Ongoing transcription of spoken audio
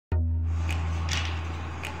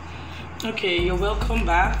Okay, you're welcome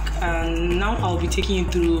back, and now I'll be taking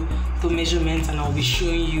you through the measurements and I'll be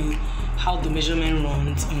showing you how the measurement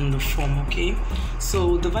runs on the form. Okay,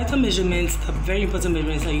 so the vital measurements, the very important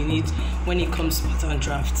measurements that you need when it comes to pattern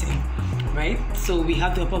drafting, right? So we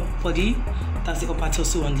have the upper body, that's the upper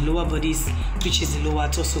torso, and the lower bodies, which is the lower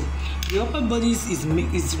torso. The upper bodies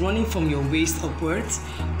is running from your waist upwards,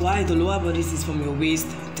 while the lower bodies is from your waist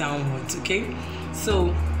downwards. Okay,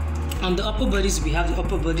 so on the upper bodies, we have the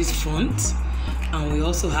upper bodies front, and we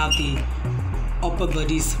also have the upper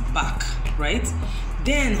bodies back, right?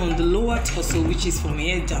 Then on the lower torso, which is from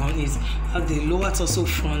here down, is have the lower torso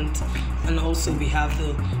front, and also we have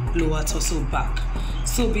the lower torso back.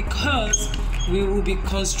 So because we will be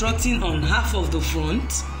constructing on half of the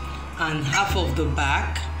front and half of the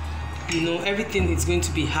back, everything is going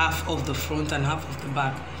to be half of the front and half of the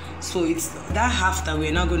back. So it's that half that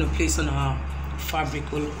we're now going to place on our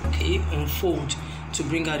fabric will unfold to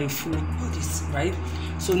bring out the full bodies, right?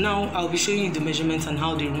 So now I'll be showing you the measurements and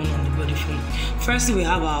how they run on the body form. Firstly, we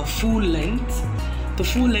have our full length. The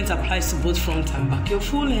full length applies to both front and back. Your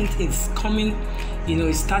full length is coming,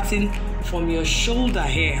 is starting from your shoulder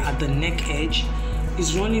here at the neck edge,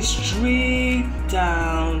 is running straight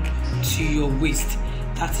down to your waist.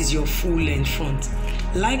 That is your full length front.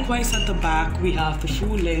 Likewise at the back, we have the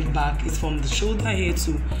full length back is from the shoulder here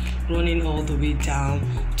to running all the way down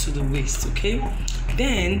to the waist. Okay,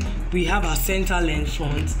 then we have our center length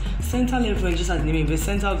front. Center length front, just as the name, the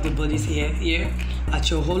center of the body is here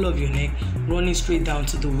at your whole of your neck, running straight down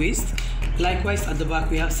to the waist. Likewise at the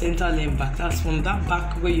back, we have center length back. That's from that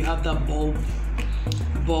back where you have that ball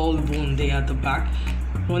bone there at the back,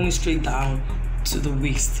 running straight down to the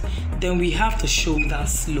waist. Then we have the shoulder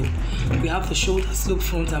slope. We have the shoulder slope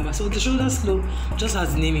front and back. So the shoulder slope, just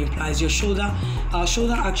as the name implies, our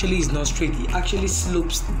shoulder actually is not straight, it actually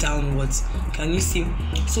slopes downwards. Can you see?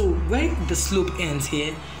 So where the slope ends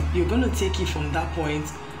here, you're going to take it from that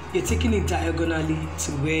point, you're taking it diagonally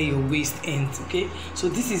to where your waist ends. Okay, so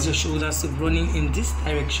this is your shoulder slope running in this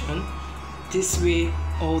direction, this way,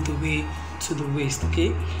 all the way to the waist.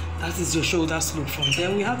 Okay, that is your shoulder slope front.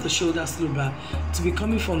 Then we have the shoulder slope back to be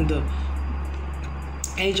coming from the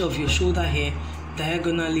edge of your shoulder here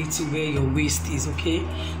diagonally to where your waist is. Okay,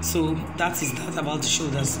 so that is that about the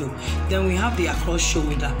shoulder slope. Then we have the across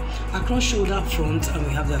shoulder front, and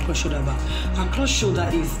we have the across shoulder back. Across shoulder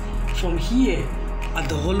is from here at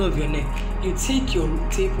the hollow of your neck, you take your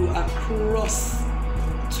taper across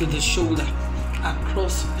to the shoulder,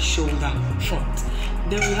 across shoulder front.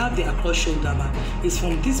 Then we have the across shoulder back. It's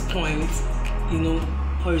from this point,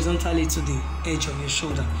 horizontally to the edge of your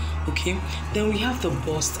shoulder. Okay. Then we have the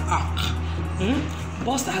bust arc.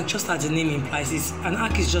 Bust arc, just as the name implies, is an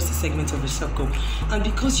arc is just a segment of a circle. And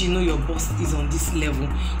because your bust is on this level,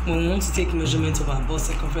 when we want to take measurement of our bust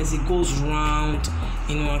circumference, it goes round,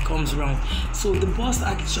 and comes round. So the bust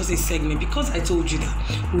arc is just a segment, because I told you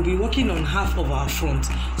that we'll be working on half of our front.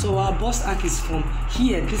 So our bust arc is from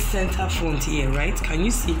here, this center front here, right? Can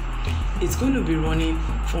you see? It's going to be running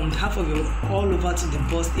from half of your all over to the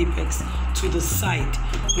bust apex to the side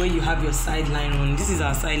where you have your side line running. This is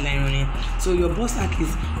our side line running. So your bust arc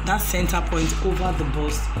is that center point over the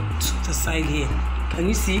bust to the side here. Can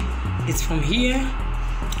you see? It's from here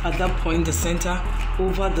at that point, the center,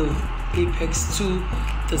 over the apex to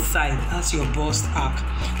the side. That's your bust arc.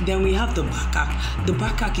 Then we have the back arc. The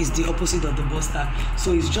back arc is the opposite of the bust arc,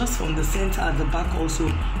 so it's just from the center at the back, also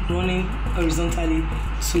running horizontally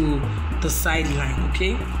to the sideline.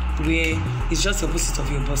 Okay, where it's just the opposite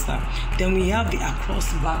of your bust arc. Then we have the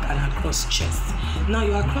across back and across chest. Now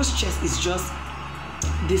your across chest is just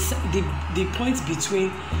this the point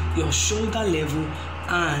between your shoulder level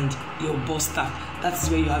and your bust arc. That is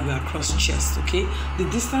where you have your across chest. Okay, the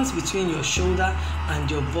distance between your shoulder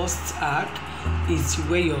and your bust arc is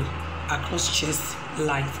where your across chest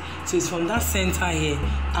lies. So it's from that center here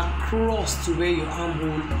across to where your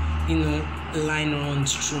armhole line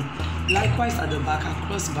runs through. Likewise at the back,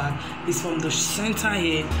 across back is from the center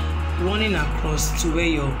here running across to where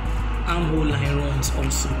your armhole line runs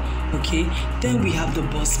also. Okay, then we have the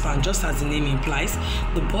bust span, just as the name implies.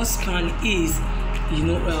 The bust span is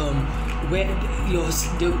where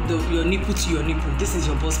your nipple to your nipple. This is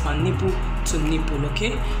your bust span, nipple to nipple.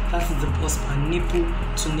 Okay, that is the bust span, nipple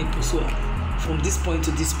to nipple. So from this point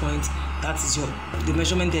to this point, that is the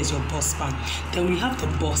measurement. There is your bust span. Then we have the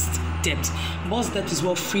bust depth. Bust depth is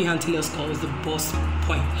what freehand tailors calls the bust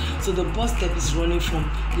point. So the bust depth is running from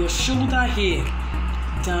your shoulder here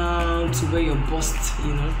down to where your bust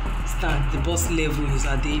stand. The bust level is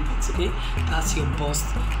at the apex. Okay, that's your bust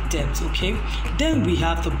depth. Okay, then we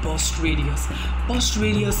have the bust radius. Bust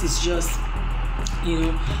radius is just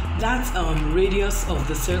that radius of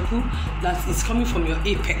the circle that is coming from your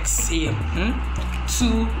apex here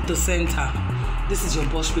to the center. This is your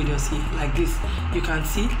bust radius here, like this. You can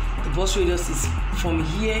see the bust radius is from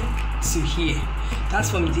here to here. That's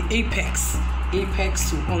from the apex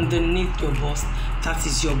to underneath your bust. That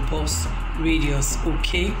is your bust radius.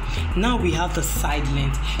 Okay, now we have the side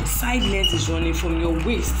length. Side length is running from your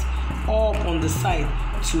waist up on the side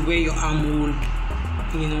to where your armhole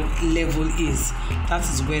level is. That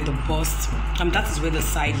is where the bust that is where the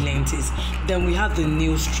side length is. Then we have the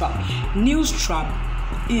nail strap. Nail strap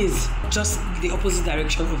is just the opposite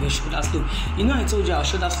direction of your shoulder slope. I told you our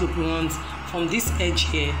shoulder slope runs from this edge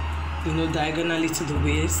here, diagonally to the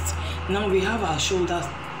waist. Now we have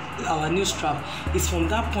our nail strap is from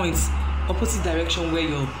that point, opposite direction, where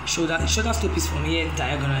your shoulder slope is from here,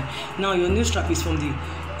 diagonal. Now your nail strap is from the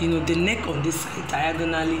the neck on this side,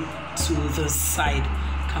 diagonally to the side.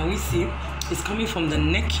 Can we see? It's coming from the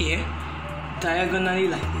neck here, diagonally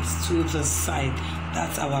like this to the side.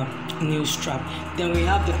 That's our nail strap. Then we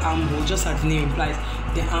have the armhole. Just as the name implies,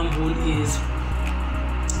 the armhole is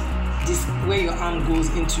this, where your arm goes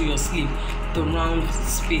into your sleeve, the round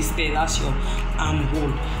space there. That's your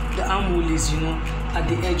armhole. The armhole is at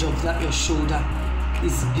the edge of your shoulder.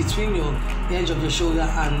 It's between the edge of your shoulder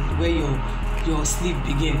and where your sleeve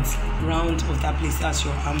begins, round of that place. That's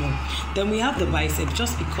your armhole. Then we have the bicep.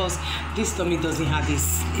 Just because this tummy doesn't have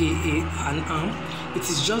an arm, it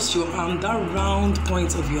is just your arm, that round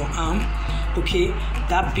point of your arm, okay,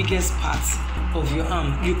 that biggest part of your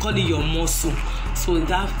arm, you call it your muscle. So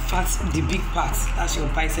that fat, the big part, that's your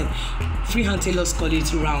bicep. Freehand tailors call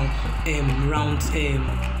it round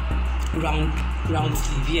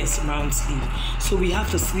sleeve. Yes, round sleeve. So we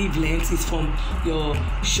have the sleeve length is from your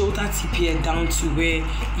shoulder tip here down to where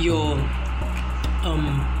your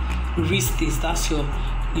wrist is. That's your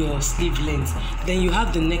sleeve length. Then you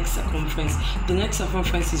have the neck circumference. The neck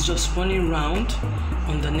circumference is just running round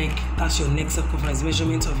on the neck. That's your neck circumference,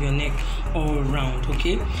 measurement of your neck all round.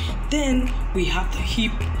 Okay, then we have the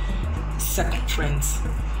hip circumference.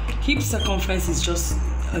 Hip circumference is just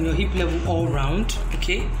on your hip level all round.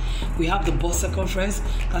 Okay, we have the bust circumference.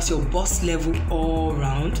 That's your bust level all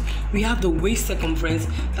round. We have the waist circumference.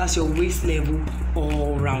 That's your waist level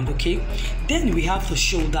all round. Okay, then we have the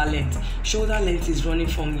shoulder length. Shoulder length is running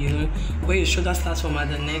from where your shoulder starts from at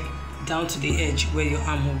the neck down to the edge where your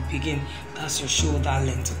arm will begin. That's your shoulder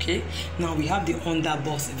length. Okay, now we have the under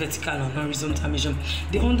bust, vertical and horizontal measurement.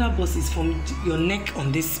 The under bust is from your neck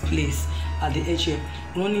on this place at the edge here,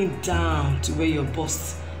 running down to where your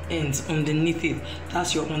bust ends underneath it.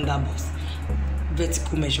 That's your under bust,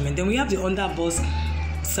 vertical measurement. Then we have the under bust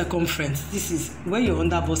circumference. This is where your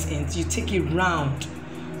under bust ends. You take it round.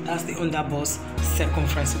 That's the under bust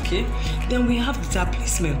circumference. Okay, then we have that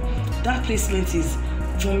placement. That placement is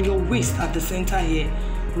from your waist at the center here,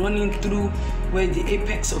 running through where the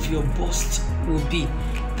apex of your bust will be.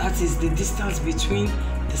 That is the distance between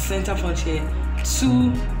the center point here to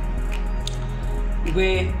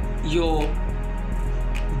where your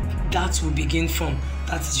dart will begin from.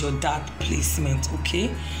 That is your dart placement.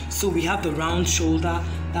 Okay, so we have the round shoulder.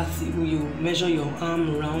 That's you measure your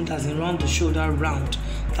arm round, as in round the shoulder round.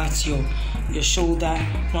 That's your shoulder,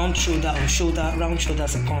 round shoulder, or round shoulder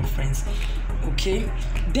circumference. Okay,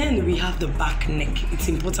 then we have the back neck. It's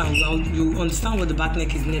important you understand what the back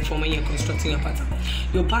neck is made from when you're constructing your pattern.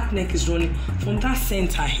 Your back neck is running from that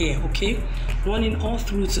center here, okay, running all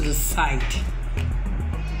through to the side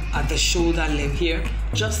at the shoulder level here,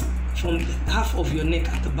 just from half of your neck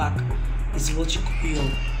at the back is what you call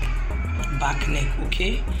your back neck.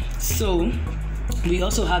 Okay, so we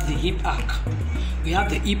also have the hip arc. We have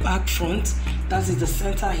the hip arc front. That is the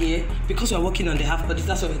center here, because we're working on the half body.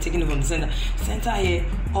 That's why we're taking it from the center here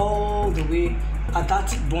all the way at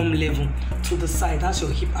that bum level to the side. That's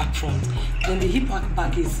your hip arc front. Then the hip arc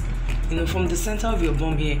back is from the center of your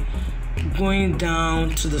bum here going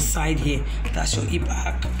down to the side here. That's your hip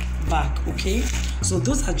arc back. Okay, so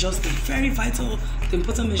those are just the very vital, the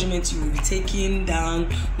important measurements you will be taking down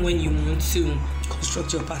when you want to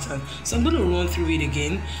construct your pattern. So I'm going to run through it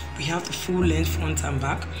again. We have the full length front and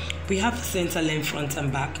back. We have the center length front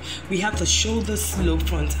and back. We have the shoulder slope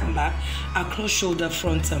front and back, across shoulder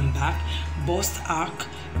front and back, bust arc,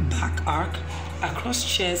 back arc, across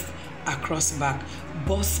chest, across back,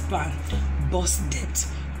 bust span, bust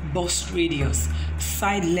depth, bust radius,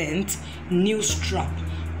 side length, nail strap,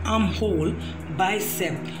 armhole,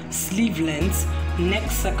 bicep, sleeve length, neck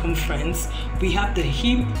circumference. We have the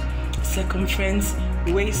hip circumference,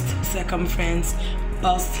 waist circumference,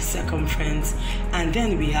 bust circumference, and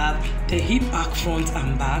then we have the hip arc front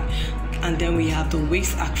and back, and then we have the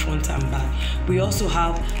waist arc front and back. We also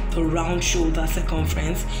have the round shoulder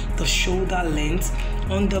circumference, the shoulder length,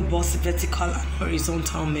 under bust vertical and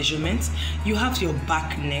horizontal measurements. You have your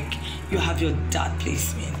back neck, you have your dart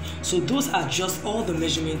placement. So those are just all the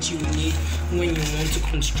measurements you need when you want to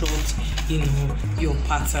construct, your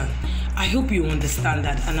pattern. I hope you understand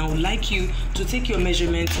that, and I would like you to take your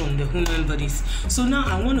measurements on the human bodies. So now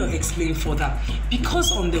I want to explain further.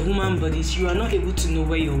 Because on the human bodies, you are not able to know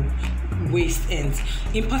where your waist ends.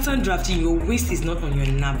 In pattern drafting, your waist is not on your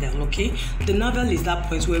navel, okay? The navel is that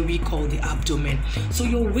point where we call the abdomen. So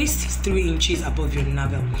your waist is 3 inches above your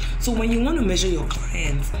navel. So when you want to measure your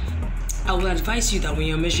client, I will advise you that when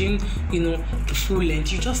you're measuring, the full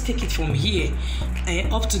length, you just take it from here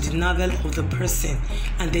up to the navel of the person,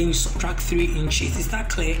 and then you subtract 3 inches. Is that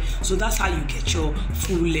clear? So that's how you get your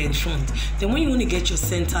full length front. Then when you want to get your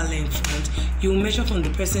center length front, you measure from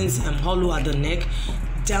the person's hollow at the neck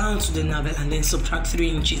down to the navel, and then subtract 3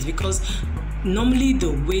 inches, because normally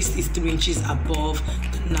the waist is 3 inches above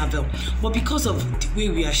the navel, but because of the way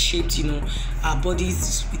we are shaped, our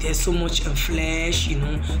bodies, there's so much flesh,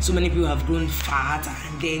 so many people have grown fat,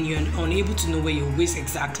 and then you're unable to know where your waist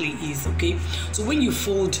exactly is, okay? So when you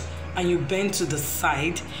fold and you bend to the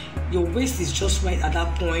side, your waist is just right at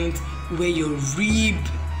that point where your rib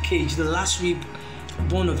cage, the last rib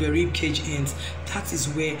bone of your rib cage ends. That is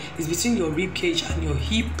where it's between your rib cage and your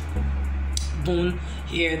hip bone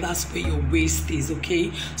here. That's where your waist is,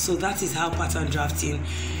 okay? So that is how pattern drafting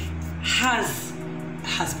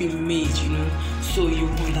has been made, so you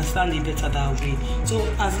understand it better that way. So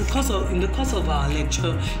in the course of our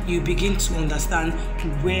lecture, you begin to understand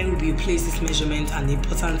where we place this measurement and the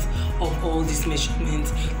importance of all these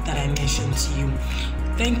measurements that I mentioned to you.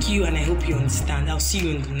 Thank you, and I hope you understand. I'll see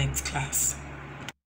you in the next class.